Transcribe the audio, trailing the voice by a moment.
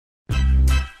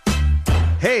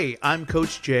Hey, I'm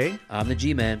Coach Jay. I'm the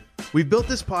G-Man. We've built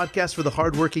this podcast for the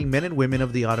hardworking men and women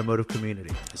of the automotive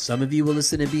community. Some of you will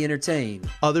listen and be entertained.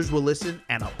 Others will listen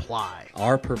and apply.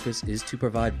 Our purpose is to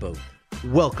provide both.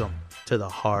 Welcome to the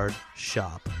Hard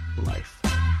Shop Life.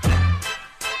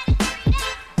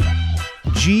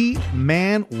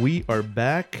 G-Man, we are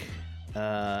back.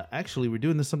 Actually, we're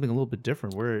doing something a little bit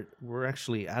different. We're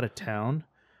actually out of town.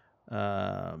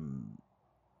 Do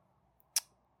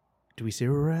we say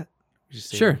where we're at?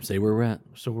 Sure, say where we're at.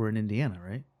 So we're in Indiana,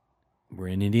 right? We're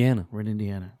in Indiana. We're in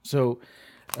Indiana. So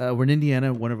we're in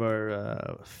Indiana. One of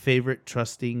our favorite,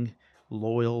 trusting,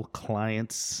 loyal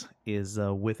clients is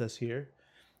with us here.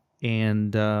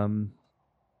 And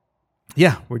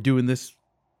we're doing this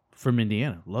from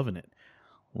Indiana. Loving it.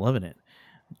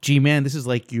 G-Man, this is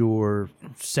like your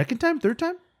third time? Third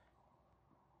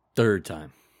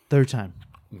time.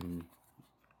 Mm-hmm.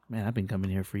 Man, I've been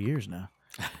coming here for years now.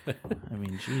 I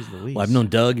mean, geez Louise. Well, I've known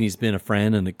Doug, and he's been a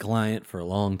friend and a client for a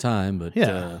long time, but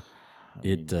I've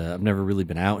never really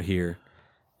been out here.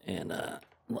 And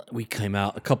we came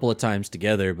out a couple of times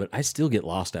together, but I still get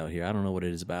lost out here. I don't know what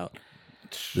it is about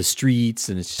the streets,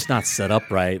 and it's just not set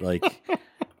up right. Like,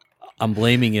 I'm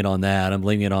blaming it on that. I'm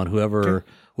blaming it on whoever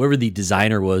the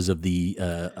designer was of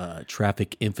the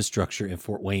traffic infrastructure in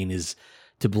Fort Wayne is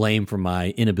to blame for my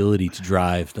inability to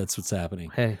drive. That's what's happening.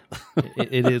 Hey,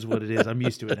 it is what it is. I'm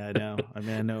used to it now. I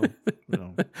mean, I know.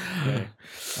 Okay.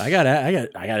 I got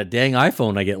a dang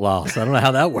iPhone. I get lost. I don't know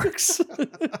how that works.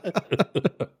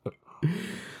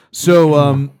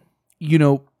 So,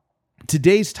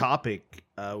 today's topic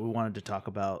we wanted to talk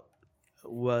about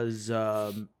was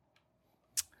the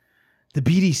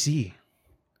BDC,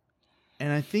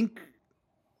 and I think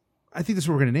that's what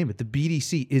we're going to name it. The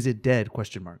BDC. Is it dead? ?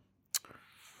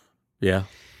 Yeah.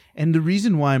 And the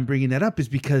reason why I'm bringing that up is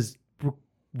because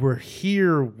we're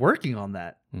here working on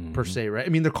that per se, right? I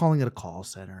mean, they're calling it a call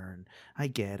center, and I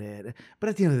get it. But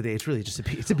at the end of the day, it's really just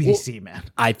it's a BDC, man.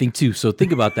 I think too. So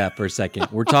think about that for a second.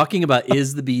 We're talking about,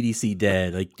 is the BDC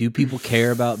dead? Like, do people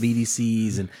care about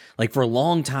BDCs? And like, for a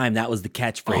long time, that was the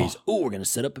catchphrase. Oh, we're going to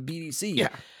set up a BDC. Yeah.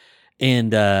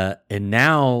 And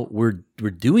now we're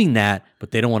doing that, but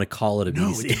they don't want to call it a BDC.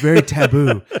 No, it's very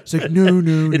taboo. It's like, no.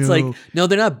 It's like, no,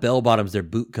 they're not bell bottoms, they're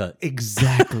boot cut.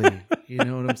 Exactly. You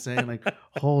know what I'm saying? Like,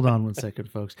 hold on one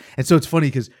second, folks. And so it's funny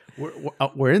because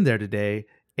we're in there today,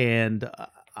 and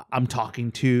I'm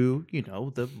talking to,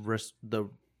 the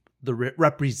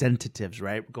representatives,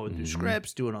 right? Going through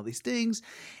scripts, doing all these things.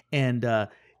 And,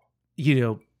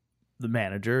 the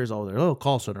manager is all there. Oh,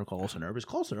 call center. It's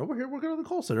call center. Over here, we're going to the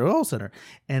call center.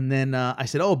 And then I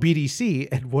said, oh, BDC.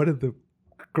 And one of the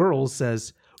girls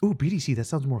says, ooh, BDC, that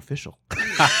sounds more official.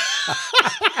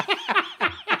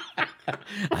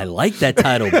 I like that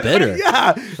title better.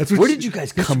 Yeah. Where did you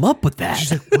guys come up with that?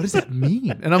 She's like, what does that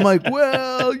mean? And I'm like,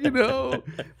 well,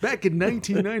 back in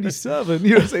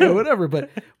 1997, whatever. But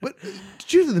the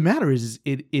truth of the matter is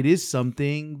it is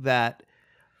something that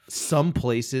some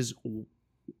places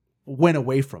went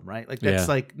away from, right? Like, that's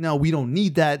like, no, we don't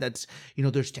need that. That's,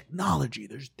 there's technology,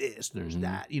 there's this, there's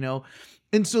that,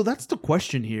 And so that's the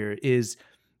question here is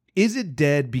it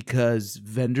dead because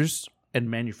vendors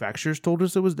and manufacturers told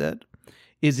us it was dead?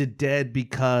 Is it dead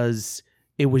because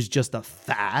it was just a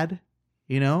fad?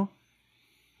 You know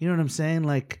what I'm saying?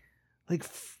 Like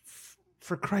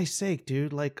for Christ's sake,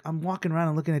 dude, like, I'm walking around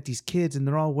and looking at these kids and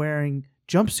they're all wearing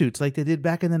jumpsuits like they did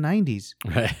back in the 90s.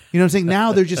 Right. You know what I'm saying?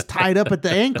 Now they're just tied up at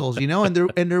the ankles,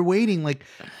 and they're waiting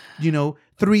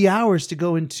 3 hours to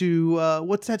go into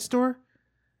what's that store?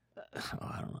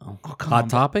 I don't know. Oh, come Hot on,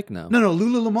 Topic? No.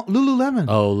 Lululemon.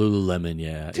 Oh, Lululemon,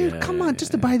 yeah. Dude, come on,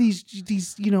 just to buy these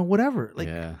whatever. Like,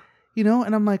 yeah.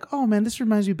 And I'm like, oh man, this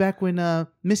reminds me back when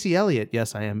Missy Elliott,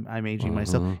 yes, I'm aging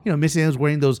myself. Missy Elliott was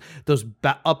wearing those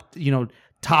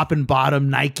top and bottom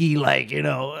Nike,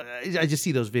 I just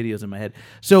see those videos in my head.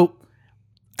 So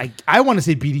I want to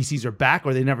say BDCs are back,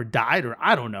 or they never died, or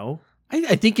I don't know.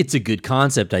 I think it's a good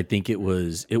concept. I think it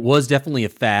was definitely a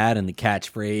fad, and the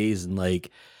catchphrase, and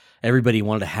like, everybody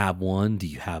wanted to have one. Do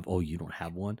you have? Oh, you don't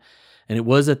have one. And it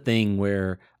was a thing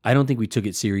where I don't think we took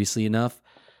it seriously enough.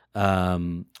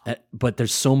 But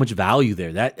there's so much value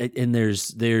there, and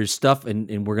there's stuff,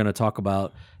 and we're going to talk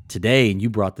about today. And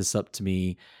you brought this up to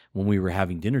me when we were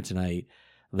having dinner tonight,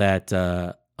 that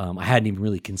I hadn't even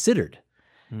really considered.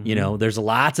 Mm-hmm. There's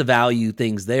lots of value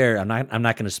things there. I'm not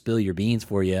going to spill your beans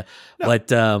for you,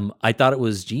 but I thought it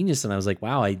was genius, and I was like,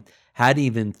 wow, I hadn't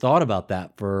even thought about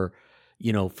that for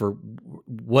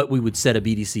what we would set a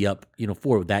BDC up,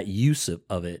 for that use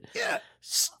of it. Yeah.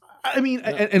 I mean,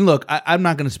 and look, I'm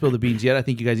not going to spill the beans yet. I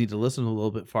think you guys need to listen a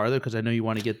little bit farther because I know you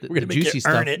want to get the juicy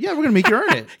stuff. Earn it. Yeah, we're going to make you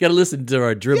earn it. Got to listen to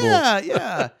our dribble.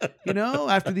 Yeah.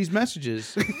 After these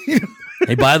messages.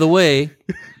 Hey, by the way,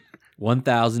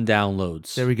 1,000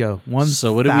 downloads. There we go.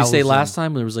 So what did we say last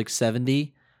time? There was like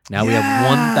 70. Now we have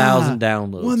 1,000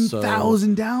 downloads.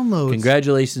 1,000 downloads.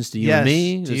 Congratulations to you and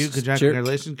me. To you.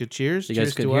 Congratulations. Good cheers. You guys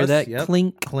cheers could to hear us. that? Yep.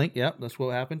 Clink. Clink. Yep. That's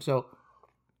what happened. So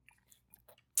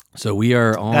we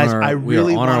are on guys, our, I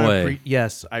really on our way.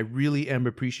 Yes, I really am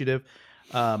appreciative.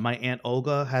 My Aunt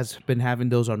Olga has been having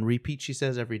those on repeat, she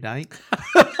says, every night.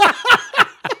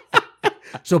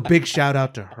 So big shout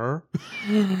out to her.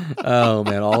 Oh,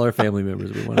 man. All our family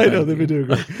members. I know, they've been doing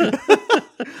great.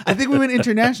 I think we went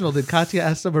international. Did Katya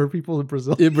ask some of her people in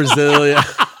Brazil? In Brazil, yeah.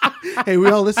 Hey, we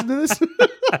all listen to this?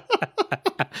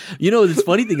 This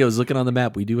funny thing, I was looking on the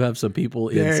map. We do have some people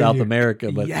in South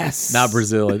America, but not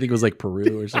Brazil. I think it was like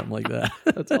Peru or something like that.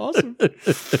 That's awesome.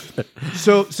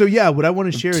 So yeah, what I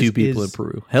want to share is two people in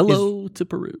Peru. Hello to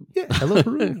Peru. Yeah, hello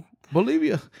Peru,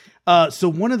 Bolivia. So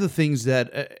one of the things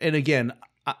that, and again,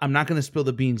 I'm not going to spill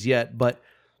the beans yet, but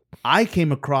I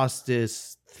came across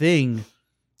this thing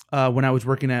when I was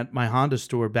working at my Honda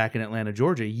store back in Atlanta,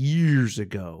 Georgia, years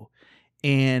ago,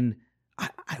 and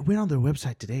I went on their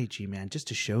website today, G-Man, just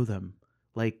to show them,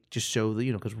 show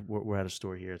the, because we're at a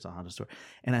store here, it's a Honda store,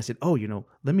 and I said,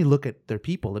 let me look at their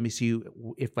people, let me see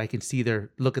if I can see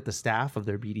look at the staff of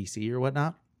their BDC or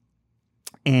whatnot,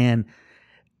 and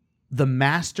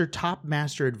the top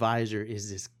master advisor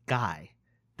is this guy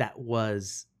that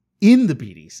was in the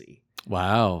BDC.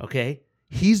 Wow. Okay.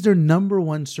 He's their number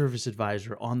one service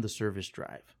advisor on the service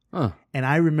drive. Huh. And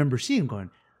I remember seeing him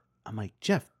going, I'm like,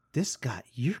 Jeff, this guy,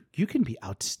 you can be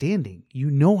outstanding.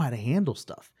 You know how to handle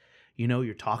stuff.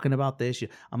 You're talking about this.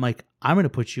 I'm like, I'm going to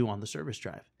put you on the service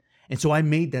drive. And so I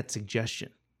made that suggestion,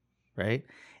 right?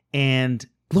 And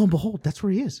lo and behold, that's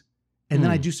where he is. And then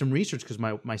I do some research because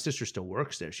my sister still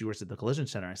works there. She works at the collision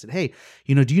center. I said, hey,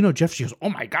 do you know Jeff? She goes, oh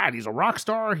my God, he's a rock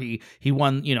star. He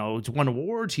won, won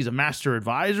awards. He's a master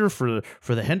advisor for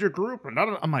the Hendrick Group. And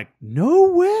I'm like, no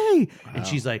way. Wow. And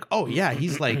she's like, oh yeah,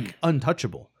 he's like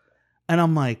untouchable. And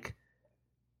I'm like,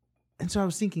 and so I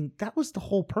was thinking that was the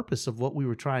whole purpose of what we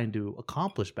were trying to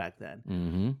accomplish back then.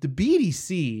 Mm-hmm. The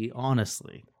BDC,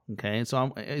 honestly. Okay,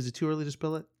 so is it too early to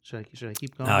spill it? Should I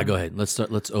keep going? Go ahead. Let's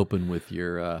start. Let's open with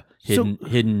your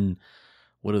hidden.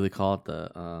 What do they call it?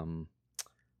 The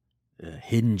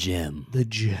hidden gem. The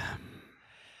gem.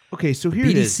 Okay, so here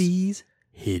BDC's it is.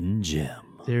 Hidden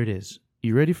gem. There it is.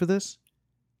 You ready for this?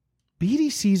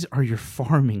 BDCs are your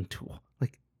farming tool.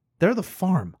 Like they're the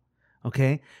farm.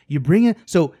 Okay, you bring in.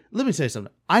 So let me say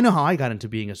something. I know how I got into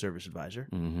being a service advisor.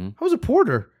 Mm-hmm. I was a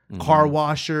porter. Mm-hmm. Car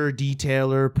washer,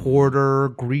 detailer,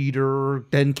 porter, greeter,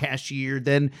 then cashier,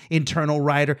 then internal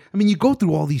writer. I mean, you go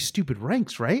through all these stupid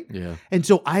ranks, right? Yeah. And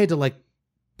so I had to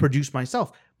produce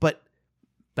myself. But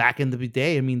back in the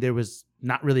day, I mean, there was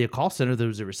not really a call center. There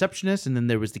was a receptionist, and then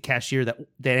there was the cashier that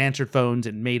answered phones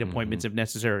and made appointments if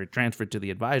necessary, transferred to the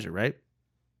advisor, right?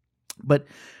 But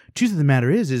truth of the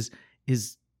matter is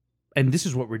and this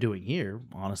is what we're doing here,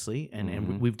 honestly,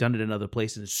 and we've done it in other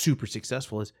places. It's super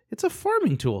successful. It's a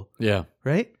farming tool. Yeah.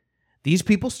 Right? These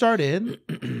people start in,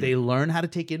 they learn how to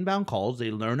take inbound calls,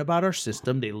 they learn about our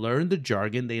system, they learn the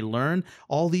jargon, they learn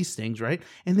all these things, right?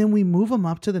 And then we move them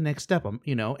up to the next step, and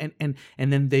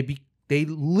then they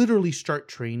literally start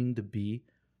training to be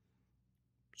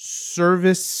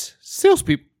service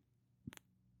salespeople.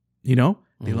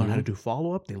 They learn how to do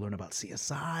follow-up. They learn about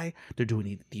CSI. They're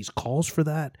doing these calls for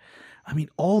that. I mean,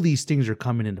 all these things are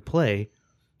coming into play,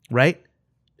 right?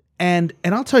 And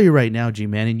I'll tell you right now,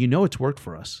 G-Man, and it's worked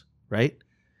for us, right?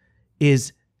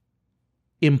 Is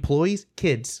employees,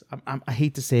 kids, I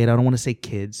hate to say it, I don't want to say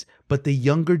kids, but the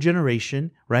younger generation,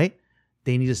 right?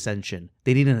 They need ascension.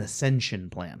 They need an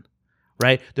ascension plan,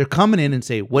 right? They're coming in and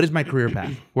say, what is my career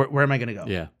path? Where am I going to go?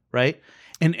 Yeah. Right?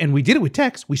 And we did it with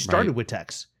techs. We started with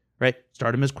techs. Right,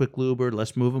 start him as quick luber.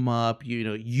 Let's move him up.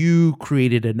 You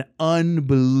created an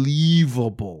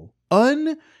unbelievable,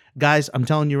 guys. I'm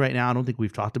telling you right now. I don't think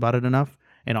we've talked about it enough.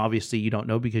 And obviously, you don't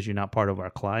know because you're not part of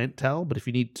our clientele. But if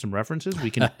you need some references,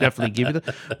 we can definitely give you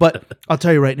them. But I'll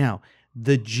tell you right now,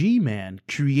 the G-Man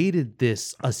created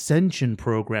this ascension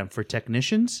program for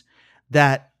technicians.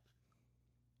 That,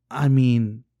 I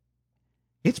mean,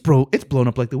 it's blown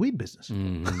up like the weed business.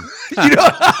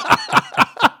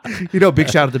 Big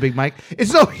shout out to Big Mike.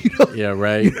 It's yeah,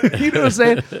 right. You know what I'm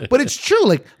saying? But it's true.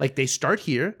 Like they start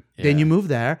here, then you move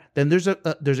there. Then there's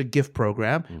a gift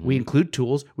program. Mm-hmm. We include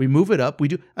tools. We move it up. We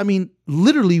do. I mean,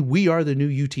 literally, we are the new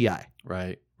UTI.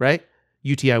 Right.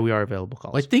 UTI. We are available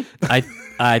calls. Well,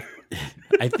 I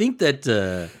I think that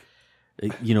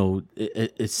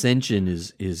Ascension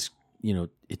is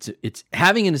it's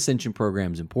having an Ascension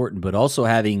program is important, but also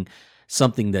having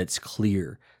something that's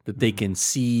clear that they can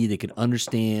see, they can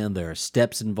understand. There are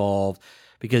steps involved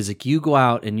because like you go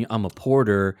out and I'm a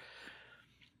porter,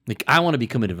 like I want to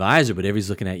become an advisor, but everybody's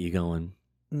looking at you going,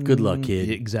 "Good luck, kid."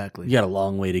 Exactly. You got a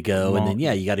long way to go, and then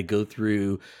you got to go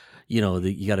through.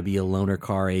 You got to be a loaner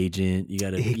car agent. You got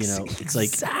to, it's like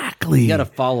exactly. You got to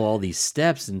follow all these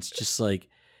steps, and it's just like,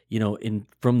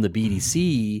 from the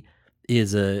BDC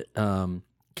is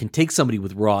can take somebody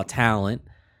with raw talent.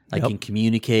 I can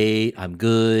communicate. I'm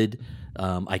good.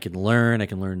 I can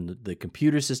learn the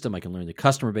computer system. I can learn the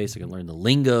customer base. I can learn the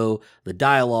lingo, the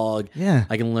dialogue. Yeah.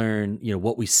 I can learn,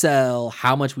 what we sell,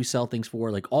 how much we sell things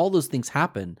for. Like all those things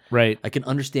happen. Right. I can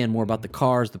understand more about the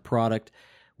cars, the product,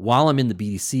 while I'm in the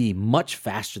BDC much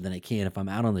faster than I can if I'm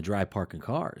out on the drive parking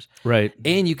cars. Right.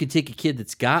 And you can take a kid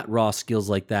that's got raw skills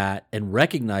like that and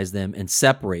recognize them and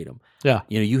separate them. Yeah.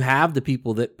 You have the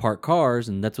people that park cars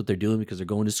and that's what they're doing because they're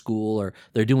going to school or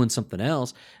they're doing something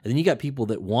else. And then you got people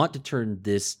that want to turn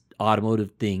this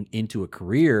automotive thing into a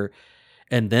career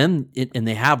and then and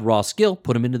they have raw skill,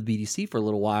 put them into the BDC for a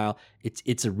little while.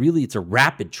 It's a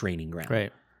rapid training ground.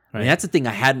 Right. I mean, that's the thing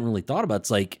I hadn't really thought about.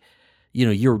 It's like,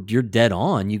 you're dead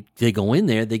on. They go in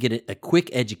there, they get a quick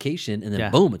education, and then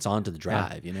boom, it's on to the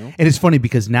drive. And it's funny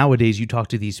because nowadays you talk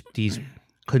to these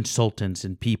consultants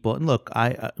and people, and look,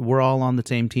 we're all on the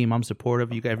same team. I'm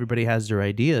supportive. Everybody has their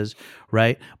ideas,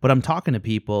 right? But I'm talking to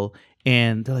people,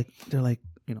 and they're like,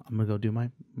 I'm gonna go do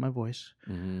my voice.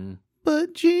 Mm-hmm.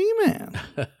 But G-Man,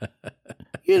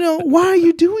 why are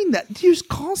you doing that? There's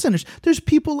call centers. There's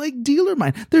people like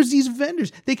DealerMine. There's these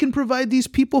vendors. They can provide these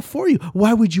people for you.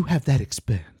 Why would you have that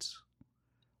expense?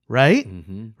 Right?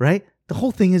 Mm-hmm. Right? The whole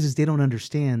thing is they don't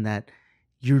understand that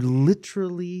you're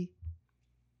literally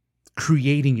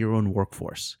creating your own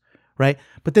workforce. Right?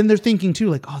 But then they're thinking too,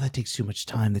 like, oh, that takes too much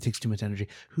time. That takes too much energy.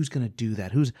 Who's going to do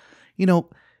that?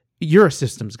 You're a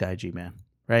systems guy, G-Man.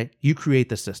 Right? You create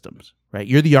the systems, right?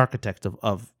 You're the architect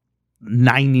of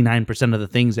 99% of the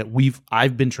things that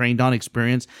I've been trained on,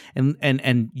 experience,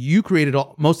 and you created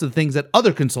most of the things that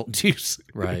other consultants use.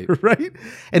 Right. Right?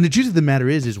 And the truth of the matter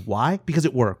is why? Because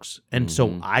it works. And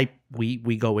so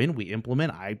we go in, we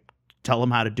implement, I tell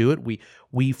them how to do it.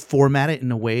 We format it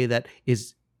in a way that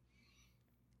it's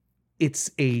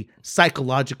a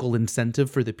psychological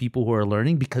incentive for the people who are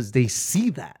learning because they see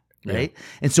that. Right. Yeah.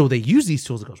 And so they use these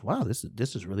tools and goes, wow, this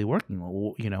is really working,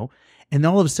 and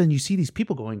all of a sudden you see these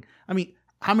people going, I mean,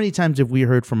 how many times have we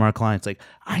heard from our clients, like,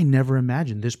 I never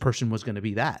imagined this person was going to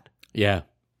be that. Yeah.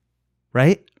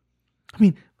 Right. I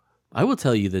mean, I will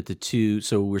tell you that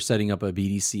so we're setting up a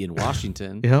BDC in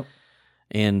Washington. Yep.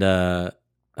 And, the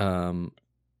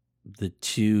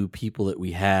two people that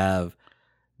we have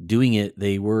doing it,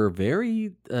 they were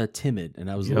very timid. And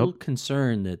I was a little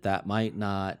concerned that might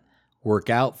not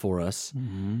work out for us.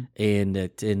 Mm-hmm. And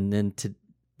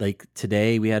then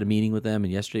today we had a meeting with them,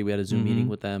 and yesterday we had a Zoom meeting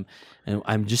with them, and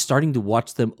I'm just starting to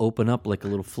watch them open up like a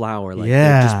little flower, like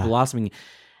they're just blossoming,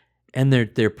 and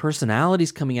their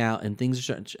personalities coming out, and things are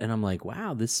starting, and I'm like,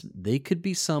 wow, they could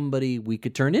be somebody we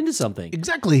could turn into something.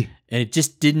 Exactly. And it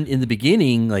just didn't in the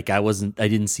beginning. Like I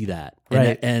didn't see that.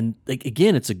 Right. And like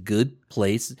again, it's a good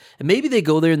place, and maybe they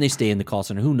go there and they stay in the call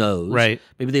center. Who knows? Right.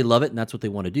 Maybe they love it and that's what they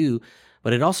want to do.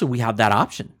 But we have that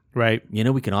option. Right.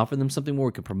 We can offer them something more.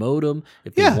 We can promote them.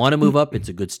 If they want to move up, it's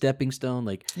a good stepping stone.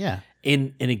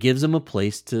 And it gives them a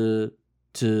place to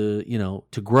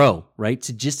grow, right?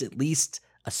 To just at least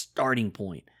a starting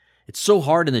point. It's so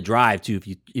hard in the drive too.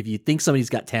 If you think somebody's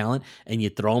got talent and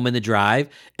you throw them in the drive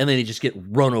and then they just get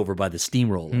run over by the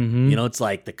steamroller. Mm-hmm. It's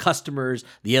like the customers,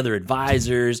 the other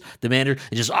advisors, the manager,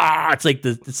 it's just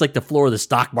it's like the floor of the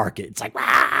stock market. It's like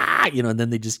and then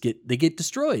they get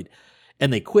destroyed.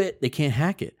 And they quit. They can't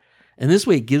hack it. And this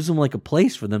way, it gives them like a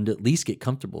place for them to at least get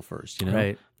comfortable first.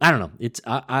 Right. I don't know. It's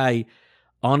I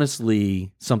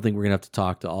honestly something we're gonna have to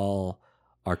talk to all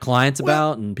our clients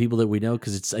about and people that we know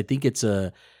because I think it's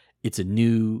a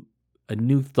new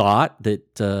thought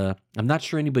that I'm not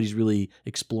sure anybody's really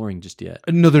exploring just yet.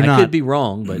 No, they're not. I could be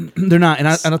wrong, but they're not. And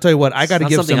I'll tell you what, I got to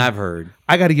give something I've heard.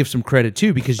 I got to give some credit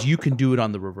too because you can do it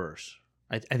on the reverse.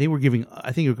 I think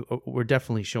we're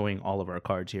definitely showing all of our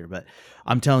cards here, but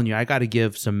I'm telling you, I got to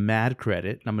give some mad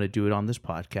credit, and I'm going to do it on this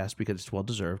podcast because it's well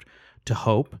deserved, to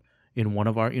Hope in one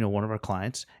of our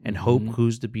clients, and Hope,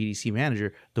 who's the BDC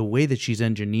manager, the way that she's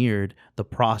engineered the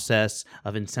process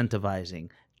of incentivizing,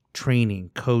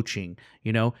 training, coaching,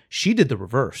 she did the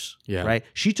reverse, right?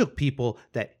 She took people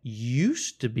that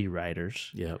used to be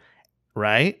writers, yep,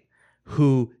 right,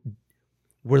 who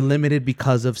we're limited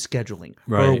because of scheduling.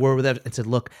 Right. Or we're with that and said,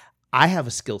 look, I have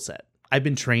a skill set. I've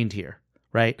been trained here,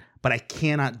 right? But I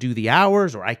cannot do the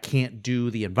hours, or I can't do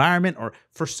the environment, or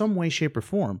for some way, shape, or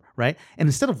form, right? And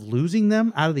instead of losing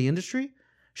them out of the industry,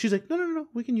 she's like, no,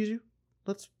 we can use you.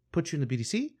 Let's put you in the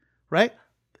BDC, right?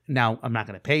 Now, I'm not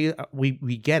going to pay you.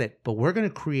 We get it, but we're going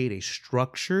to create a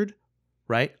structured,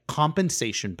 right,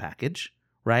 compensation package,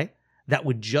 right, that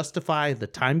would justify the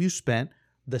time you spent,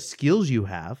 the skills you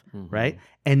have, right,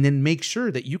 and then make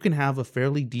sure that you can have a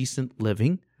fairly decent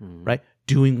living, right,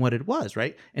 doing what it was,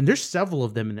 right? And there's several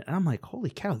of them, and I'm like, holy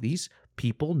cow, these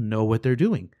people know what they're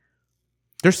doing.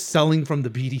 They're selling from the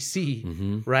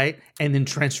BDC, right, and then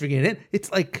transferring it in.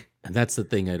 It's like, and that's the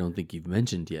thing I don't think you've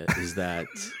mentioned yet is that,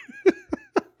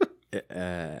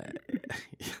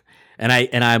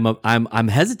 I'm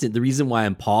hesitant. The reason why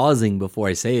I'm pausing before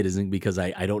I say it isn't because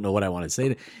I don't know what I want to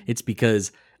say. It's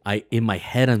because in my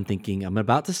head, I'm thinking I'm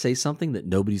about to say something that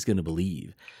nobody's going to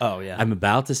believe. oh yeah, I'm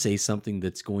about to say something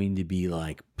that's going to be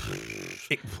like,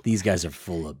 these guys are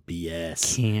full of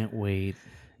BS. can't wait.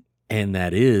 And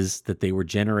that is that they were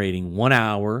generating 1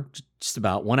 hour, just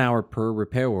about 1 hour per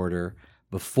repair order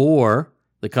before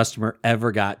the customer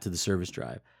ever got to the service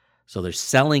drive. So they're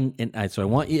selling, and so I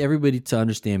want everybody to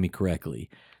understand me correctly.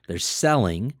 They're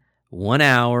selling 1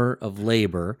 hour of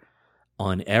labor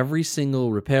on every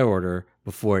single repair order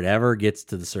before it ever gets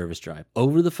to the service drive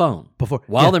over the phone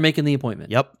while they're making the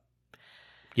appointment. Yep.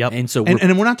 And so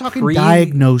we're not talking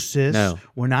diagnosis. No.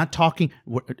 We're not talking.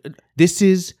 This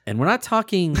is, and we're not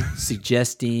talking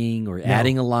suggesting or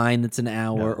adding a line that's an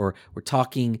hour, or we're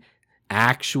talking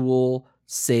actual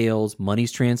sales,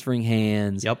 money's transferring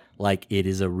hands. Yep. Like it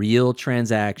is a real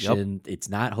transaction. It's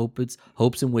not hopes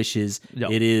and wishes.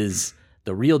 It is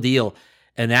the real deal.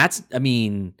 And that's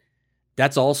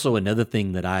also another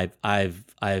thing that I've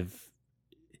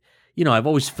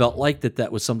always felt like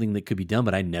that was something that could be done,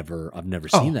 but I've never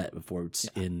seen that before.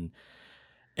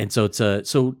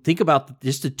 So think about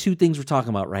just the two things we're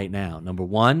talking about right now. Number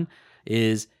one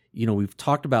is, we've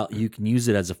talked about you can use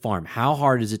it as a farm. How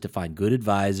hard is it to find good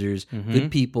advisors, good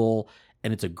people?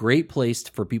 And it's a great place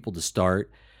for people to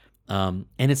start. And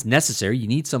it's necessary. You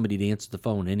need somebody to answer the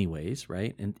phone anyways,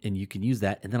 right? And you can use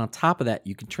that. And then on top of that,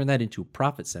 you can turn that into a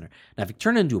profit center. Now, if you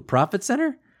turn it into a profit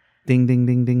center, ding, ding,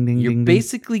 ding, ding, ding, you're ding,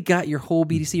 basically got your whole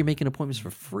BDC. You're making appointments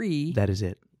for free. That is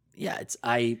it. Yeah,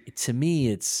 to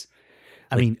me, it's.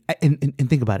 I mean, and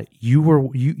think about it. You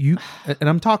and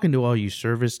I'm talking to all you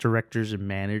service directors and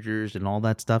managers and all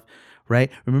that stuff, right?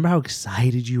 Remember how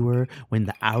excited you were when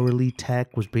the hourly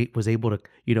tech was able to,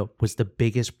 was the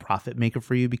biggest profit maker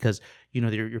for you because,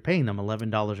 you're paying them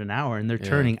 $11 an hour and they're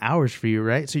turning hours for you,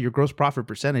 right? So your gross profit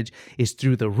percentage is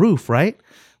through the roof, right?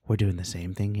 We're doing the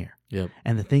same thing here. Yep.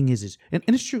 And the thing is and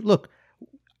it's true. Look,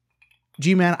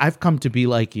 G-Man, I've come to be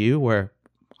like you where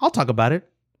I'll talk about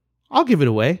it. I'll give it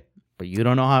away. But you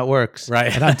don't know how it works.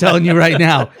 Right. And I'm telling you right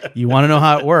now, you want to know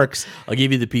how it works. I'll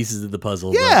give you the pieces of the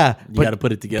puzzle. Yeah. You got to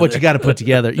put it together. But you got to put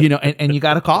together, and you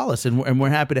got to call us and we're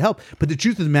happy to help. But the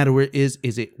truth of the matter is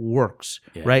it works,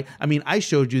 right? I mean, I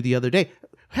showed you the other day.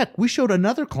 Heck, we showed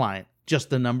another client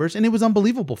just the numbers and it was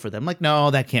unbelievable for them. Like,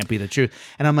 no, that can't be the truth.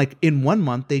 And I'm like, in 1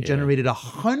 month, they generated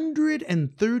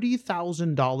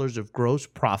 $130,000 of gross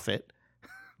profit,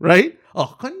 right?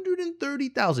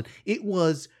 $130,000. It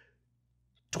was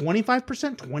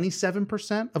 25%,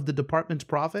 27% of the department's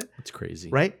profit. That's crazy.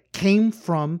 Right? Came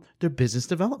from their business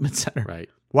development center. Right.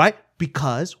 Why?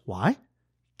 Because, why?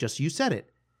 Just you said it.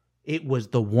 It was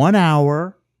the 1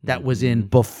 hour that was in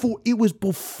before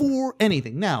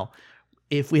anything. Now,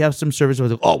 if we have some service,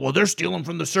 they're stealing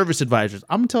from the service advisors.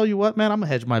 I'm going to tell you what, man, I'm going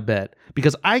to hedge my bet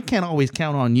because I can't always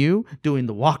count on you doing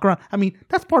the walk around. I mean,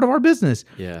 that's part of our business.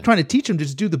 Yeah. Trying to teach them to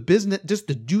just do the business, just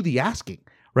to do the asking.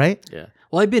 Right? Yeah.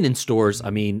 Well, I've been in stores. I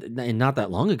mean, and not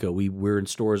that long ago, we were in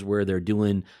stores where they're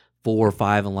doing 4 or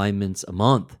 5 alignments a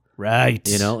month. Right.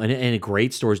 And a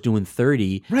great store is doing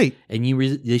 30. Right. And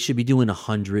they should be doing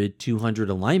 100, 200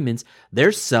 alignments.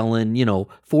 They're selling,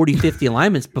 40, 50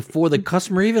 alignments before the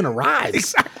customer even arrives.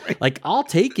 Exactly. Like, I'll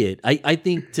take it. I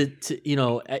think it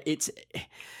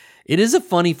is a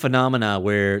funny phenomena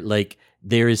where, like,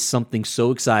 there is something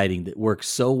so exciting that works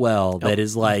so well that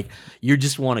is like, you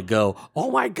just want to go,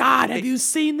 oh my God, have you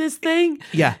seen this thing?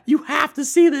 Yeah. You have to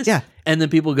see this. Yeah. And then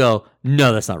people go,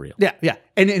 no, that's not real. Yeah, yeah.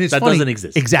 And it's that funny. doesn't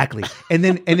exist. Exactly. And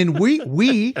then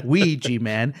we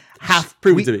G-Man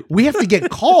Prove it to me. we have to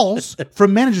get calls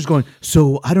from managers going,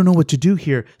 so I don't know what to do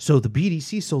here. So the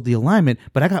BDC sold the alignment,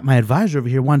 but I got my advisor over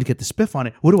here wanting to get the spiff on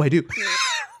it. What do I do?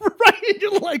 Right?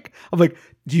 You're like, I'm like,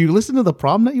 do you listen to the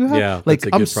problem that you have? Yeah, like, that's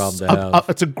a good problem to have.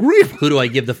 It's a great. Who do I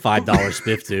give the $5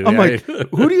 spiff to? I'm right? like,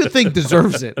 who do you think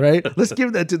deserves it? Right? Let's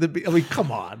give that to the. I mean,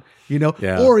 come on,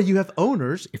 Yeah. Or you have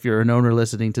owners. If you're an owner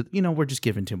listening to, we're just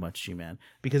giving too much, G-Man,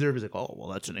 because everybody's like, oh, well,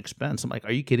 that's an expense. I'm like,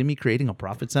 are you kidding me? Creating a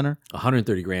profit center?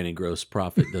 130 grand in gross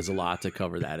profit does a lot to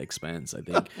cover that expense, I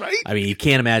think. Right? I mean, you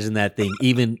can't imagine that thing.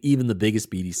 Even the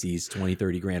biggest BDCs, 20,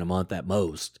 30 grand a month at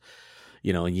most.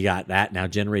 And you got that now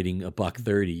generating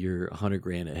 $130, you're 100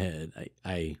 grand ahead.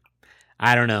 I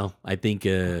don't know. I think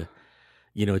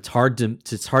it's hard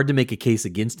to make a case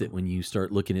against it when you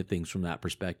start looking at things from that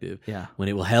perspective. Yeah. When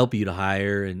it will help you to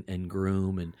hire and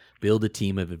groom and build a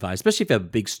team of advisors, especially if you have a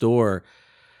big store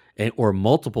or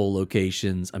multiple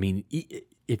locations. I mean,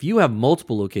 if you have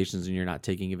multiple locations and you're not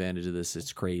taking advantage of this,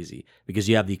 it's crazy because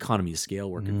you have the economy of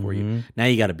scale working for you. Now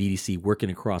you got a BDC working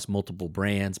across multiple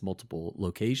brands, multiple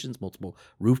locations, multiple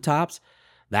rooftops.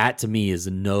 That to me is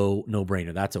a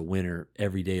no-brainer. That's a winner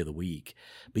every day of the week.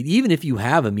 But even if you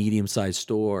have a medium-sized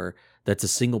store that's a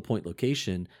single point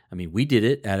location, I mean, we did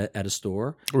it at a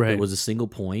store. Right. It was a single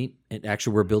point. And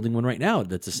actually, we're building one right now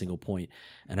that's a single point.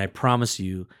 And I promise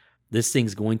you, this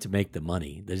thing's going to make the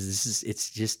money.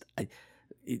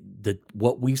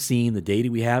 What we've seen, the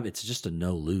data we have, it's just a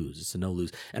no lose. It's a no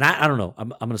lose. And I don't know. I'm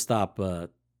going to stop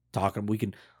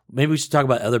talking. Maybe we should talk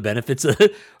about other benefits of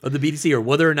the BDC or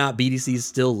whether or not BDCs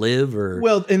still live. Or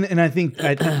well, and I think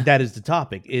that is the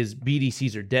topic: is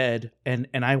BDCs are dead. And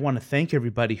I want to thank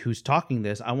everybody who's talking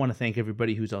this. I want to thank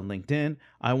everybody who's on LinkedIn.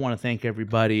 I want to thank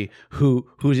everybody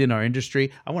who's in our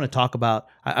industry. I want to talk about.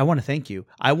 I want to thank you.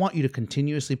 I want you to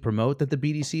continuously promote that the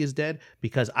BDC is dead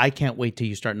because I can't wait till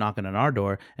you start knocking on our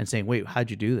door and saying, "Wait,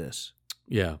 how'd you do this?"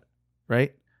 Yeah,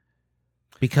 right.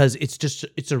 Because it's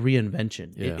a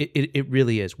reinvention. Yeah. It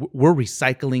really is. We're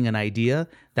recycling an idea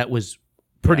that was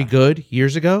pretty good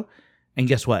years ago, and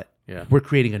guess what? Yeah. We're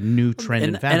creating a new trend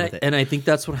and fad with it. And I think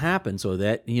that's what happened. So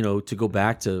that, to go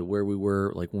back to where we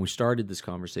were, like when we started this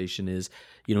conversation is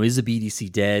the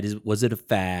BDC dead? Was it a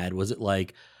fad? Was it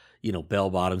like,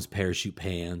 bell bottoms, parachute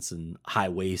pants, and high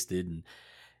waisted?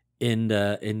 And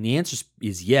the answer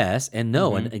is yes and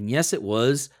no. Mm-hmm. And yes, it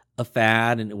was a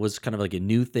fad, and it was kind of like a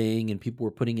new thing, and people were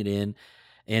putting it in,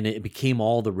 and it became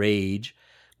all the rage.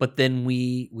 But then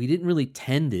we didn't really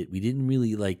tend it. We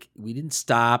didn't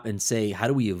stop and say, how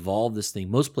do we evolve this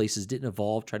thing? Most places didn't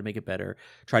evolve, try to make it better,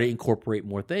 try to incorporate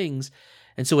more things.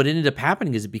 And so what ended up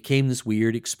happening is it became this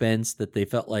weird expense that they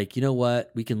felt like, you know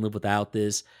what, we can live without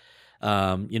this.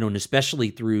 And especially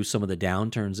through some of the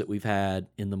downturns that we've had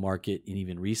in the market, and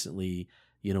even recently,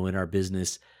 in our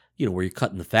business, where you're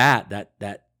cutting the fat,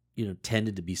 that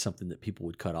tended to be something that people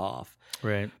would cut off.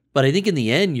 Right. But I think in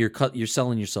the end, you're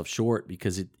selling yourself short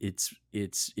because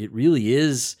it really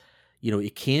is,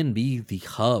 it can be the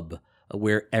hub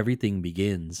where everything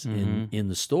begins in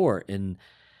the store. And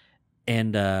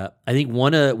I think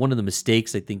one of the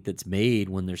mistakes I think that's made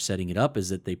when they're setting it up is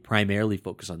that they primarily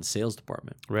focus on the sales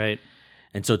department. Right.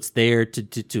 And so it's there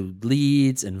to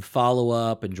leads and follow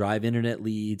up and drive internet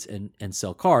leads and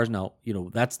sell cars. Now,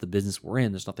 that's the business we're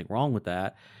in. There's nothing wrong with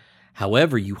that.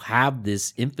 However, you have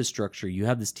this infrastructure, you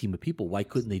have this team of people. Why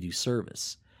couldn't they do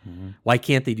service? Mm-hmm. Why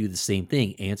can't they do the same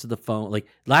thing? Answer the phone. Like,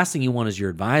 last thing you want is your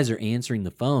advisor answering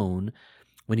the phone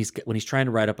when he's trying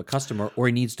to write up a customer, or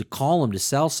he needs to call him to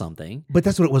sell something. But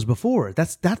that's what it was before.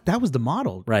 That was the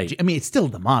model, right? I mean, it's still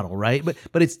the model, right?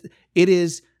 But it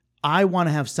is. I want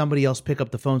to have somebody else pick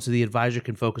up the phone so the advisor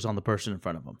can focus on the person in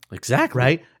front of them. Exactly.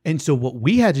 Right. And so what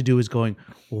we had to do is going,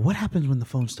 well, what happens when the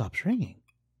phone stops ringing?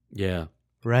 Yeah.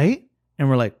 Right. And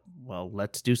we're like, well,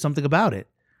 let's do something about it.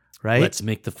 Right. Let's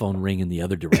make the phone ring in the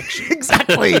other direction.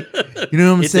 Exactly. You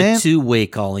know what I'm saying? It's a two-way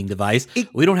calling device.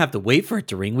 We don't have to wait for it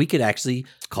to ring. We could actually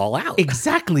call out.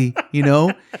 Exactly.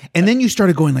 And then you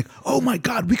started going like, oh my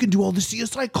God, we can do all the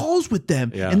CSI calls with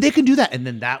them. Yeah. And they can do that. And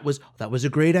then that was a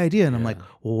great idea. And I'm like,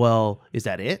 well, is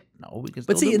that it? No, we can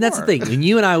still But see, do and that's more. the thing. When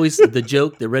you and I always,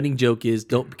 the running joke is,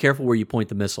 don't be careful where you point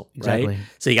the missile. Exactly. Right?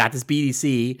 So you got this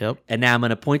BDC, Yep. and now I'm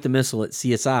going to point the missile at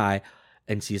CSI.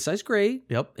 And CSI's great.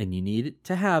 Yep. And you need it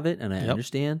to have it. And I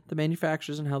understand the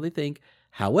manufacturers and how they think.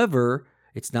 However,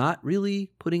 it's not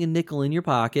really putting a nickel in your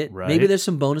pocket. Right. Maybe there's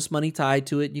some bonus money tied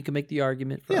to it. And you can make the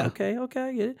argument for, okay,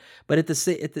 I get it. But at the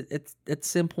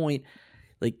same point,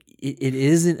 like it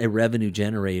isn't a revenue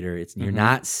generator. You're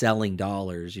not selling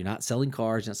dollars. You're not selling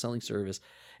cars. You're not selling service.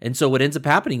 And so what ends up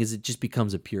happening is it just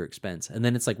becomes a pure expense. And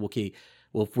then it's like, okay,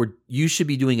 well, you should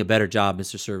be doing a better job,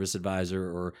 Mr. Service Advisor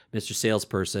or Mr.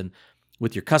 Salesperson,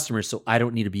 with your customers, so I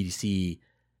don't need a BDC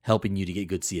helping you to get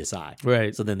good CSI.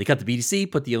 Right. So then they cut the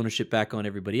BDC, put the ownership back on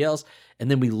everybody else, and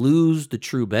then we lose the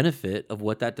true benefit of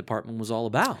what that department was all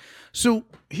about. So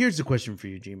here's the question for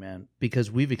you, G-Man,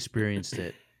 because we've experienced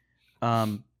it.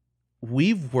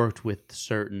 We've worked with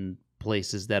certain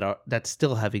places that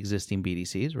still have existing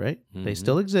BDCs, right? Mm-hmm. They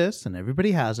still exist, and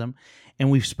everybody has them. And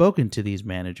we've spoken to these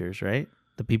managers, right?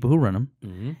 The people who run them,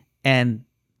 Mm-hmm. and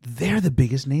they're the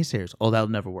biggest naysayers. Oh, that'll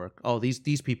never work. Oh, these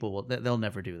people they'll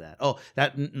never do that. Oh,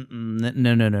 that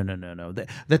no.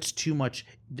 That's too much.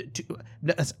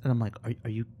 And I'm like, are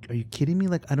you kidding me?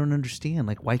 Like, I don't understand.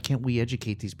 Like, why can't we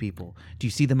educate these people? Do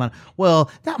you see them on?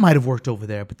 Well, that might have worked over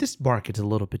there, but this market's a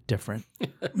little bit different,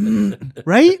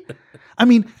 right? I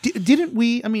mean, didn't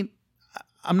we? I mean,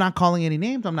 I'm not calling any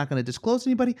names. I'm not going to disclose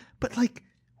anybody, but like,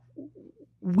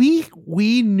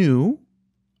 we knew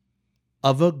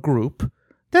of a group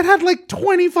that had like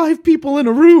 25 people in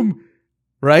a room,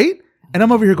 right? And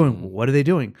I'm over here going, what are they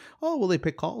doing? Oh, well, they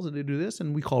pick calls and they do this,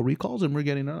 and we call recalls, and we're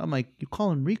getting. I'm like, you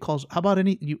calling recalls? How about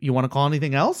you want to call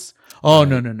anything else? Oh,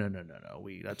 no.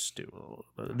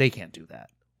 They can't do that.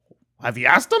 Have you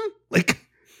asked them? Like,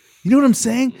 you know what I'm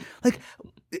saying? Like,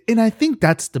 and I think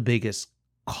that's the biggest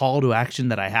call to action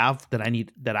that I have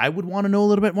that I would want to know a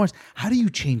little bit more is how do you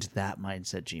change that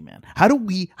mindset, G-Man? How do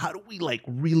we like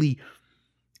really?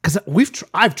 Because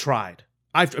I've tried.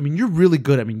 I mean, you're really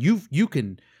good. I mean, you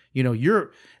can,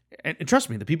 you're, and trust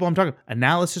me, the people I'm talking,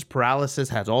 analysis paralysis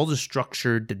has all the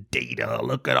structure, the data.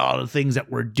 Look at all the things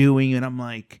that we're doing, and I'm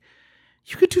like,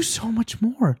 you could do so much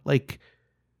more. Like,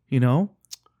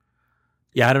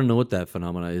 Yeah, I don't know what that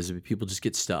phenomena is. People just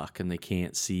get stuck and they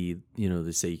can't see.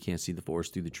 They say you can't see the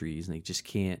forest through the trees, and they just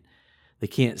can't. They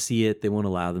can't see it. They won't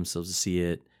allow themselves to see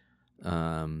it.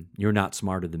 You're not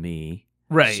smarter than me,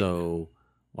 right? So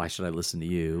why should I listen to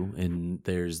you? And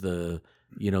there's the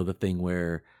thing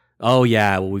where, oh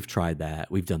yeah, well, we've tried that.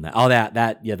 We've done that. Oh,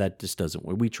 that just doesn't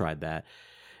work. We tried that.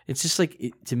 It's just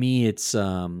like, to me, it's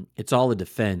all a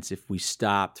defense if we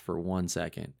stopped for 1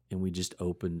 second and we just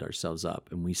opened ourselves up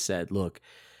and we said, look,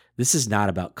 this is not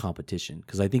about competition,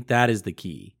 because I think that is the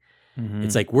key. Mm-hmm.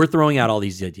 It's like we're throwing out all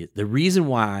these ideas. The reason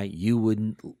why you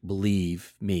wouldn't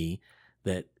believe me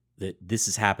that this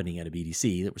is happening at a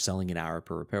BDC, that we're selling an hour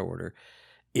per repair order,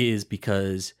 is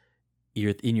because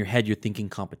you're in your head, you're thinking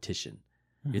competition.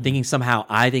 Mm-hmm. You're thinking somehow,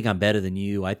 I think I'm better than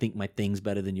you. I think my thing's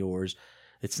better than yours.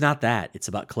 It's not that. It's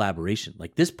about collaboration.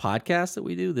 Like this podcast that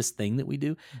we do, this thing that we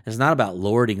do, it's not about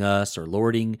lording us or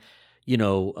lording,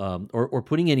 or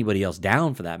putting anybody else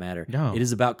down for that matter. No. It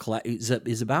is about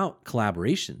is about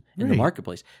collaboration in the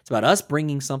marketplace. It's about us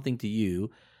bringing something to you,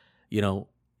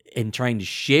 and trying to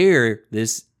share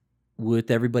this with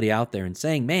everybody out there and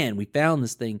saying, man, we found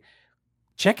this thing.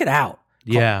 Check it out.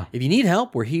 Yeah. If you need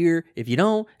help, we're here. If you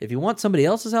don't, if you want somebody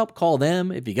else's help, call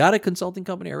them. If you got a consulting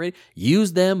company already,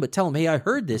 use them, but tell them, hey, I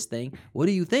heard this thing. What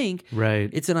do you think?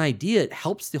 Right. It's an idea. It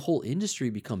helps the whole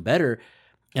industry become better.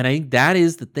 And I think that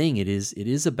is the thing. It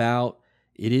is about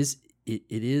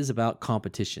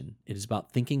competition. It is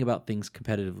about thinking about things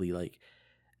competitively. Like,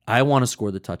 I want to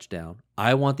score the touchdown.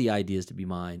 I want the ideas to be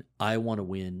mine. I want to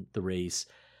win the race.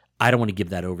 I don't want to give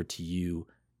that over to you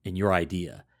and your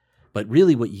idea. But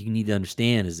really what you need to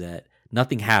understand is that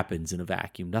nothing happens in a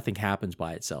vacuum. Nothing happens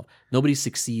by itself. Nobody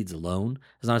succeeds alone.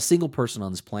 There's not a single person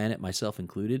on this planet, myself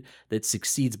included, that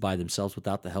succeeds by themselves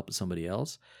without the help of somebody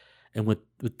else. And with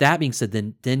that being said,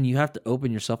 then you have to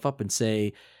open yourself up and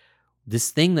say,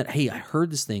 this thing that, hey, I heard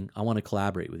this thing, I want to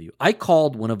collaborate with you. I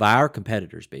called one of our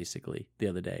competitors basically the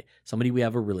other day, somebody we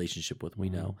have a relationship with, we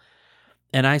know.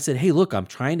 And I said, hey, look, I'm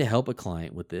trying to help a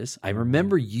client with this. I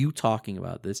remember you talking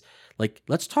about this. Like,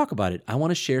 let's talk about it. I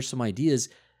want to share some ideas.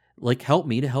 Like, help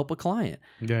me to help a client.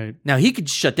 Right. Now, he could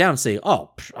shut down and say,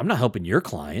 oh, I'm not helping your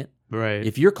client. Right.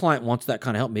 If your client wants that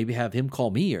kind of help, maybe have him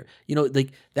call me, or,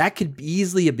 like that could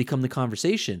easily have become the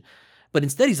conversation. But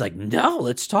instead, he's like, no,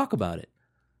 let's talk about it.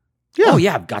 Yeah. Oh,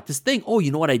 yeah, I've got this thing. Oh,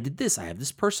 you know what? I did this. I have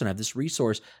this person. I have this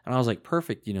resource. And I was like,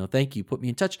 perfect. Thank you. Put me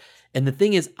in touch. And the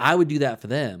thing is, I would do that for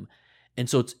them. And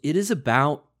so it is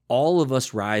about all of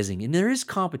us rising, and there is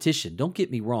competition. Don't get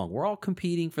me wrong; we're all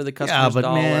competing for the customer's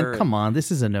dollar. Yeah, but man, come on,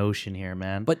 this is an ocean here,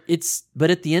 man. But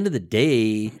at the end of the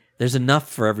day, there's enough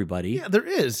for everybody. Yeah, there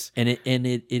is, and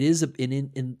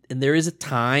there is a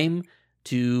time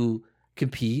to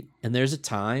compete, and there's a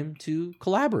time to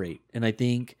collaborate. And I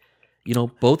think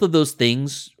both of those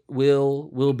things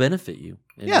will benefit you,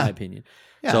 in my opinion.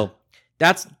 Yeah. So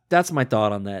that's my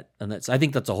thought on that. And that's I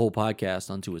think that's a whole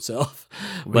podcast unto itself.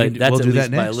 We'll But that's do at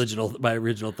that least my next.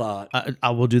 original thought.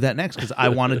 I will do that next because I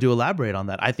wanted to elaborate on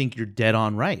that. I think you're dead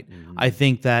on right. I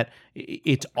think that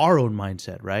it's our own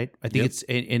mindset, right? I think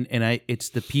it's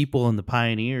the people and the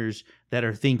pioneers that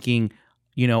are thinking,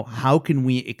 how can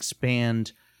we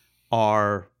expand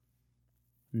our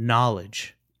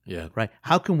knowledge? Yeah. Right.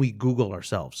 How can we Google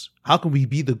ourselves? How can we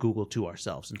be the Google to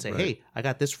ourselves and say, Right. hey, I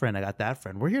got this friend, I got that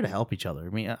friend. We're here to help each other. I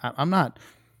mean,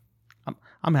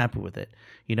 I'm happy with it,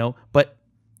 but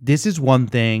this is one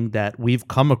thing that we've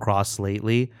come across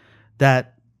lately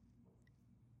that,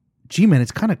 gee, man,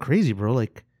 it's kind of crazy, bro.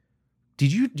 Like, do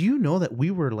you know that we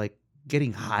were like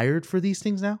getting hired for these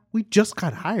things now? We just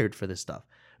got hired for this stuff.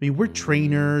 I mean, we're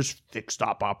trainers, fixed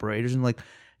stop operators, and like,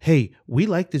 hey, we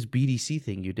like this BDC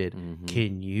thing you did.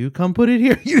 Can you come put it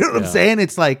here? You know what I'm saying?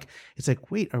 It's like,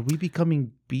 wait, are we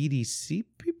becoming BDC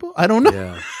people? I don't know.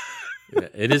 Yeah. Yeah,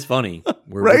 it is funny.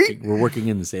 We're Right? we're working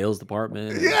in the sales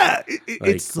department. and, Yeah, like,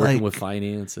 it's working like with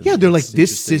finance. And yeah, they're like it's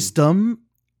this interesting.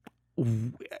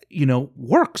 system,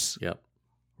 works, Yep.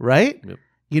 right?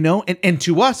 Yep. And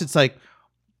to us, it's like,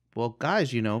 well,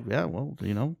 guys,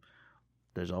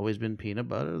 there's always been peanut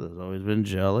butter, there's always been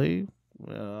jelly.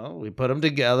 Well, we put them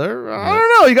together. I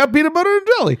don't know. You got peanut butter and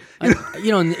jelly. And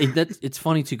it's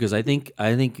funny too because I think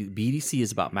BDC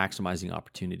is about maximizing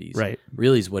opportunities. Right.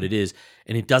 Really is what it is,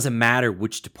 and it doesn't matter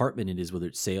which department it is, whether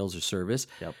it's sales or service.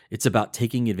 Yep. It's about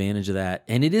taking advantage of that,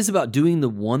 and it is about doing the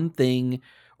one thing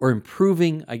or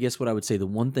improving. I guess what I would say the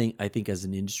one thing I think as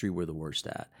an industry we're the worst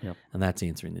at, Yep. and that's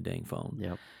answering the dang phone.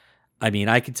 Yep. I mean,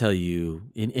 I can tell you,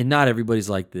 and not everybody's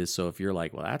like this. So if you're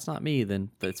like, well, that's not me,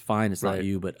 then that's fine. It's Right. not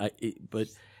you. But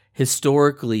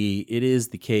historically, it is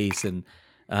the case. And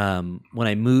when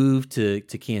I moved to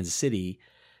Kansas City,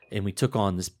 and we took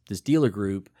on this dealer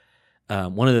group,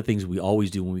 one of the things we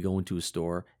always do when we go into a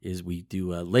store is we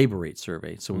do a labor rate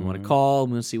survey. So we want to call,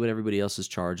 we want to see what everybody else is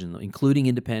charging, including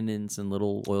independents and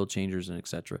little oil changers and et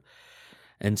cetera.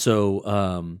 And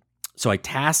so. So I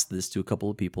tasked this to a couple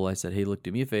of people. I said, hey, look,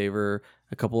 do me a favor.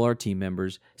 A couple of our team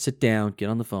members, sit down, get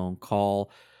on the phone,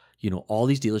 call, all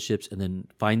these dealerships, and then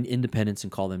find independents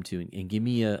and call them too, and give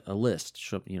me a list.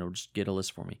 Just get a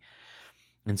list for me.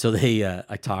 And so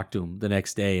I talked to them the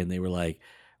next day, and they were like,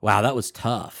 wow, that was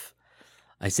tough.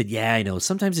 I said, yeah, I know.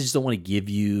 Sometimes they just don't want to give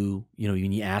you,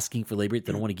 when you're asking for labor,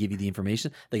 they don't want to give you the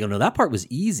information. They go, no, that part was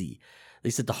easy. They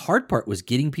said the hard part was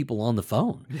getting people on the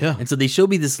phone. Yeah. And so they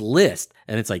showed me this list,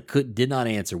 and it's like, did not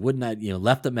answer, would not,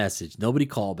 left a message, nobody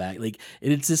called back. Like,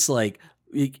 and it's just like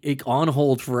it on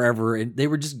hold forever. And they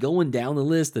were just going down the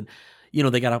list, and,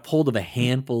 they got a hold of a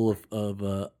handful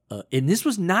of and this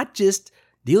was not just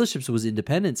dealerships, it was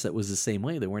independents that was the same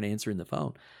way. They weren't answering the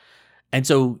phone. And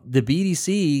so the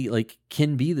BDC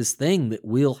can be this thing that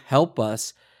will help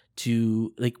us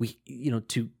to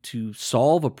to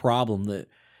solve a problem that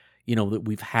that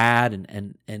we've had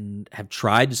and have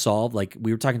tried to solve. Like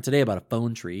we were talking today about a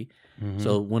phone tree. Mm-hmm.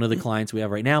 So one of the clients we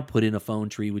have right now put in a phone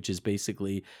tree, which is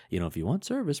basically, if you want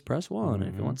service, press 1. Mm-hmm.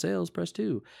 If you want sales, press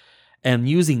 2. And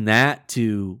using that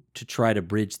to try to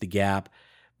bridge the gap.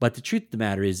 But the truth of the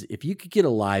matter is, if you could get a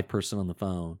live person on the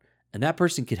phone and that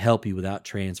person could help you without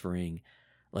transferring,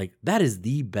 that is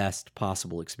the best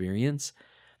possible experience.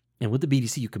 And with the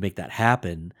BDC, you can make that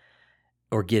happen.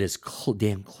 Or get as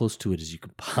damn close to it as you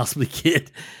can possibly get.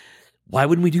 Why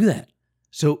wouldn't we do that?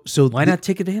 So why not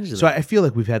take advantage of so that? I feel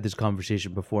like we've had this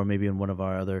conversation before, maybe in one of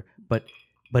our other, but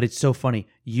it's so funny.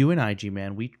 You and I,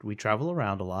 G-Man, we travel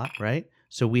around a lot, right?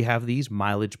 So we have these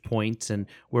mileage points, and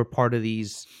we're part of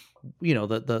these,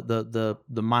 the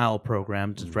mile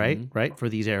programs, Mm-hmm. right, for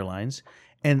these airlines.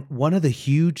 And one of the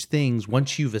huge things,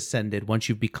 once you've ascended, once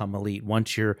you've become elite,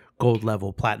 once you're gold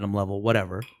level, platinum level,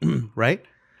 whatever, right?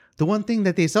 The one thing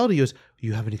that they sell to you is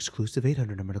you have an exclusive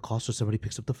 800 number to call so somebody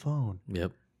picks up the phone.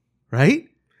 Yep. Right?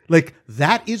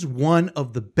 That is one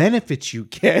of the benefits you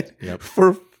get Yep.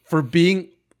 for being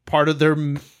part of their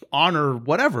honor,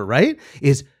 whatever, right?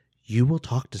 Is you will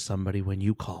talk to somebody when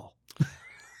you call.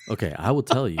 Okay, I will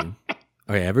tell you.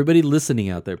 Okay, everybody listening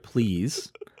out there,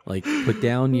 please, put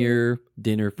down your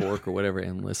dinner fork or whatever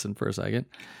and listen for a second.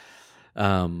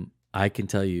 I can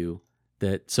tell you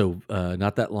that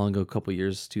not that long ago, a couple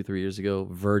years, 2-3 years ago,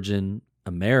 Virgin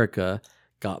America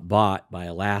got bought by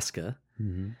Alaska.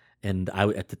 Mm-hmm. And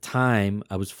at the time,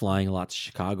 I was flying a lot to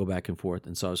Chicago back and forth.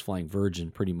 And so I was flying Virgin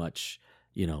pretty much,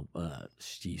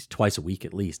 twice a week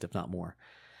at least, if not more.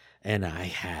 And I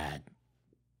had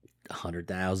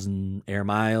 100,000 air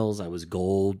miles. I was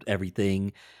gold,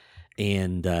 everything.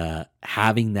 And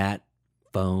having that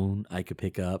phone I could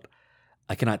pick up,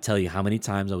 I cannot tell you how many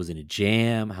times I was in a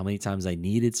jam, how many times I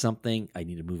needed something. I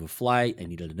needed to move a flight. I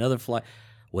needed another flight.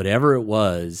 Whatever it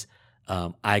was,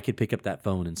 I could pick up that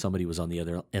phone and somebody was on the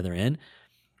other end.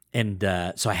 And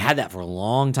so I had that for a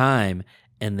long time.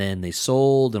 And then they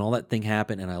sold and all that thing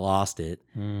happened and I lost it.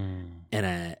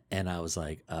 And I was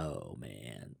like, oh,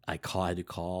 man. I had to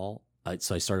call.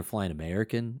 So I started flying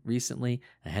American recently.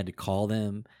 I had to call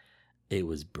them. It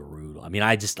was brutal. I mean,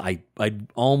 I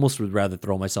almost would rather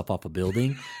throw myself off a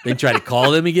building than try to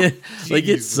call them again. Like,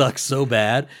 it sucks so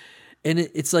bad. And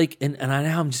it's like, and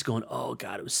now I'm just going, oh,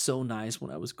 God, it was so nice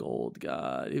when I was gold.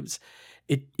 God,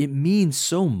 it means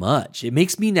so much. It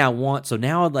makes me now want, so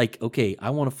now I'm like, okay, I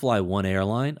want to fly one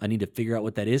airline. I need to figure out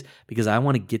what that is because I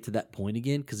want to get to that point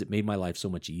again because it made my life so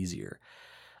much easier.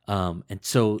 And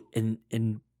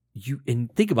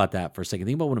think about that for a second.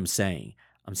 Think about what I'm saying.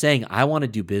 I'm saying I want to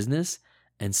do business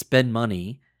and spend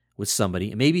money with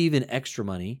somebody and maybe even extra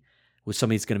money with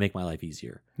somebody that's going to make my life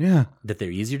easier. Yeah. That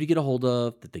they're easier to get a hold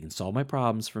of, that they can solve my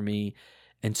problems for me.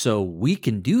 And so we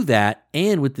can do that.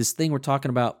 And with this thing we're talking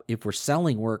about, if we're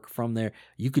selling work from there,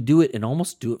 you could do it and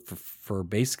almost do it for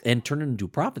basic and turn it into a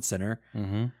profit center.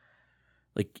 Mm-hmm.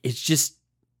 Like it's just,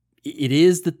 it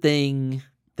is the thing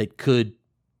that could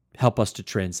help us to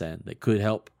transcend, that could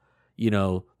help,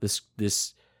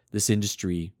 this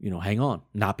industry, hang on,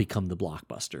 not become the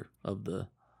blockbuster of the,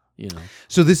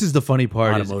 So this is the funny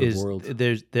part automotive is world.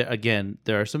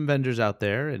 There are some vendors out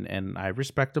there and I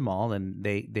respect them all and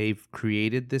they've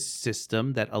created this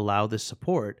system that allow this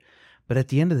support. But at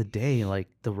the end of the day, like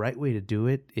the right way to do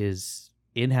it is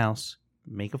in-house,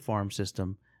 make a farm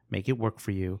system, make it work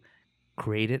for you,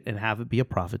 create it and have it be a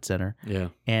profit center. Yeah.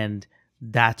 And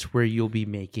that's where you'll be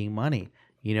making money.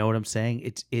 You know what I'm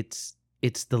saying?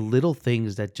 It's the little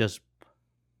things that just,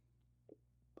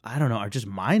 I don't know, are just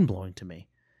mind-blowing to me.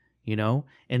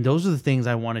 And those are the things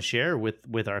I want to share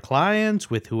with our clients,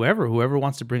 with whoever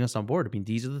wants to bring us on board. I mean,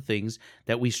 these are the things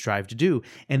that we strive to do.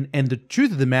 And the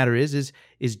truth of the matter is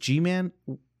G-Man,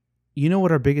 you know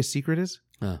what our biggest secret is?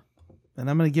 And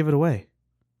I'm going to give it away.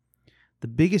 The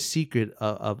biggest secret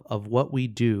of what we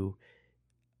do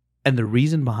and the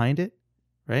reason behind it,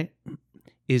 right,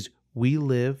 is we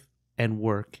live and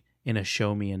work in a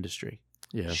show me industry.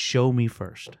 Yeah. Show me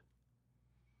first.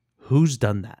 Who's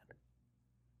done that?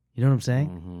 You know what I'm saying?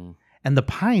 Mm-hmm. And the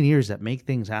pioneers that make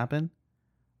things happen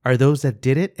are those that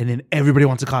did it, and then everybody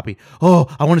wants a copy.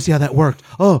 Oh, I want to see how that worked.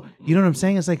 Oh, you know what I'm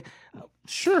saying? It's like,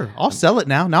 sure, I'll sell it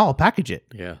now. Now I'll package it.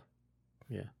 Yeah.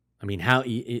 Yeah. I mean,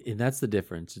 and that's the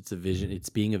difference. It's a vision. It's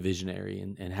being a visionary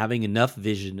and having enough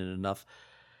vision and enough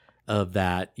of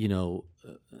that, I don't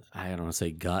want to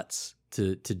say guts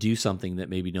to do something that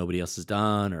maybe nobody else has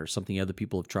done or something other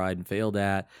people have tried and failed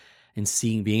at. And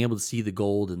being able to see the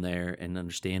gold in there and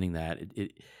understanding that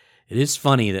it is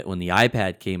funny that when the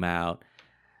iPad came out,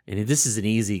 and this is an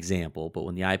easy example, but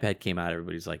when the iPad came out,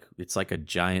 everybody's like, it's like a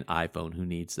giant iPhone. Who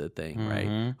needs that thing,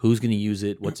 right? Who's going to use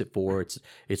it? What's it for?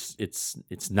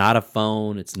 It's not a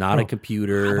phone. It's not a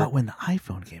computer. How about when the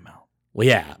iPhone came out? Well,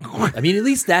 yeah. I mean, at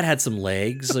least that had some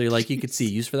legs, so like you could see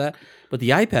use for that. But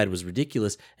the iPad was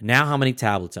ridiculous. Now, how many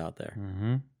tablets out there,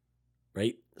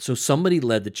 right? So somebody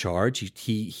led the charge.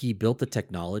 He built the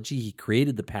technology. He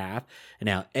created the path, and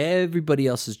now everybody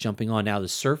else is jumping on. Now the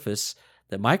Surface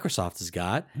that Microsoft has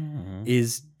got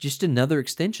is just another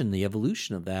extension, the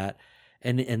evolution of that,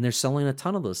 and they're selling a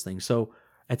ton of those things. So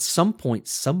at some point,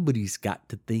 somebody's got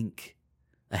to think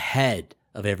ahead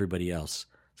of everybody else.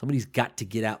 Somebody's got to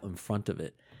get out in front of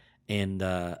it, and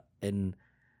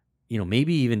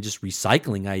maybe even just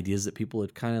recycling ideas that people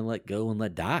had kind of let go and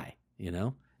let die,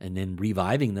 and then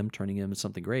reviving them, turning them into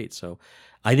something great. So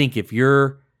I think if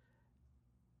you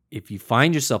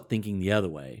find yourself thinking the other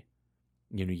way,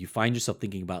 you find yourself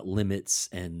thinking about limits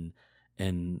and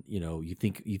you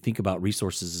think about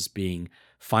resources as being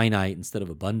finite instead of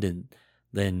abundant,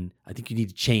 then I think you need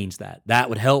to change that. That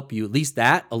would help you, at least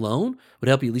that alone would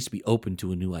help you at least be open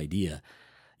to a new idea,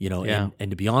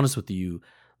 and to be honest with you,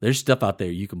 there's stuff out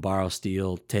there you can borrow,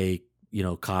 steal, take,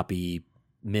 copy,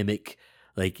 mimic.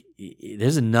 Like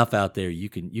there's enough out there you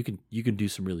can do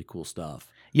some really cool stuff.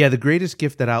 Yeah, the greatest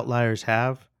gift that outliers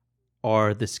have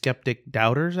are the skeptic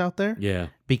doubters out there. Yeah.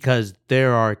 Because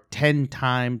there are 10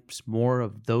 times more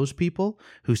of those people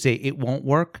who say it won't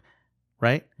work,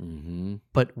 right? Mm-hmm.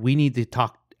 But we need to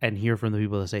talk and hear from the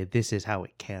people that say this is how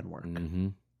it can work. Mm-hmm.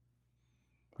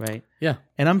 Right? Yeah.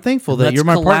 And I'm thankful that you're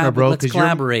my partner, bro. Let's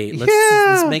collaborate.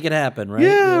 Let's make it happen, right?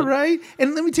 Yeah, right.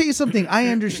 And let me tell you something. I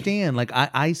understand. Like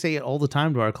I say it all the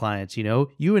time to our clients,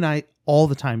 you and I all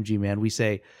the time, G-Man, we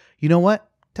say, you know what?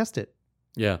 Test it.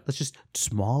 Yeah. Let's just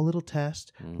small little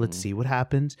test. Let's see what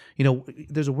happens. You know,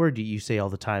 there's a word you say all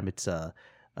the time. It's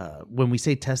when we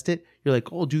say test it, you're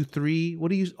like, oh, do 3. What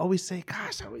do you always say?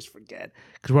 Gosh, I always forget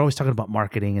because we're always talking about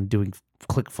marketing and doing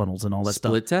click funnels and all that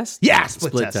Split stuff. test? Yeah,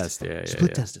 split test. Yeah,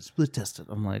 split test it.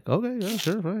 I'm like, okay, yeah,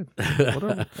 sure, fine,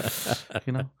 whatever.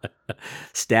 You know,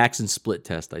 Stacks and split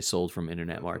test. I sold from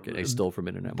internet market. I stole from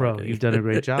internet bro, marketing. you've done a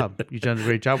great job. You've done a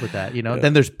great job with that. You know,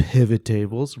 then there's pivot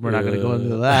tables. We're not going to go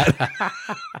into that.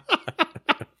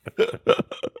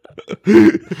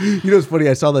 You know, it's funny.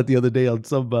 I saw that the other day on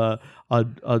some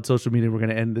on social media. We're going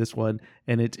to end this one,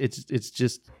 and it's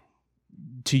just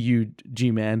to you,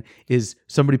 G-Man. Is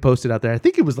somebody posted out there? I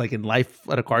think it was like in Life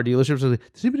at a car dealership. So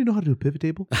like, does anybody know how to do a pivot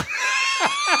table?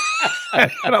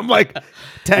 And I'm like,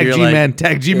 tag You're G-Man, like,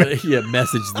 tag G-Man. Yeah,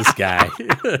 message this guy.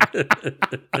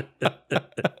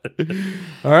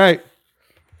 All right.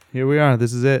 Here we are.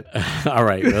 This is it. All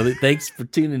right. Well, thanks for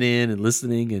tuning in and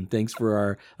listening, and thanks for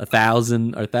our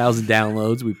 1,000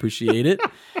 downloads. We appreciate it.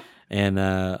 And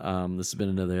this has been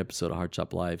another episode of Hard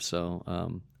Chop Live.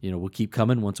 So we'll keep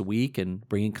coming once a week and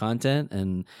bringing content.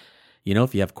 And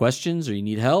if you have questions or you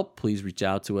need help, please reach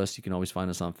out to us. You can always find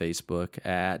us on Facebook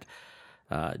at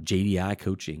JDI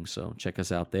Coaching. So check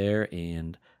us out there,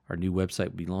 and our new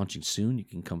website will be launching soon. You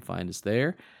can come find us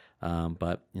there.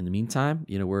 But in the meantime,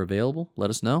 we're available. Let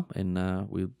us know, and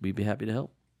we'd be happy to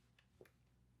help.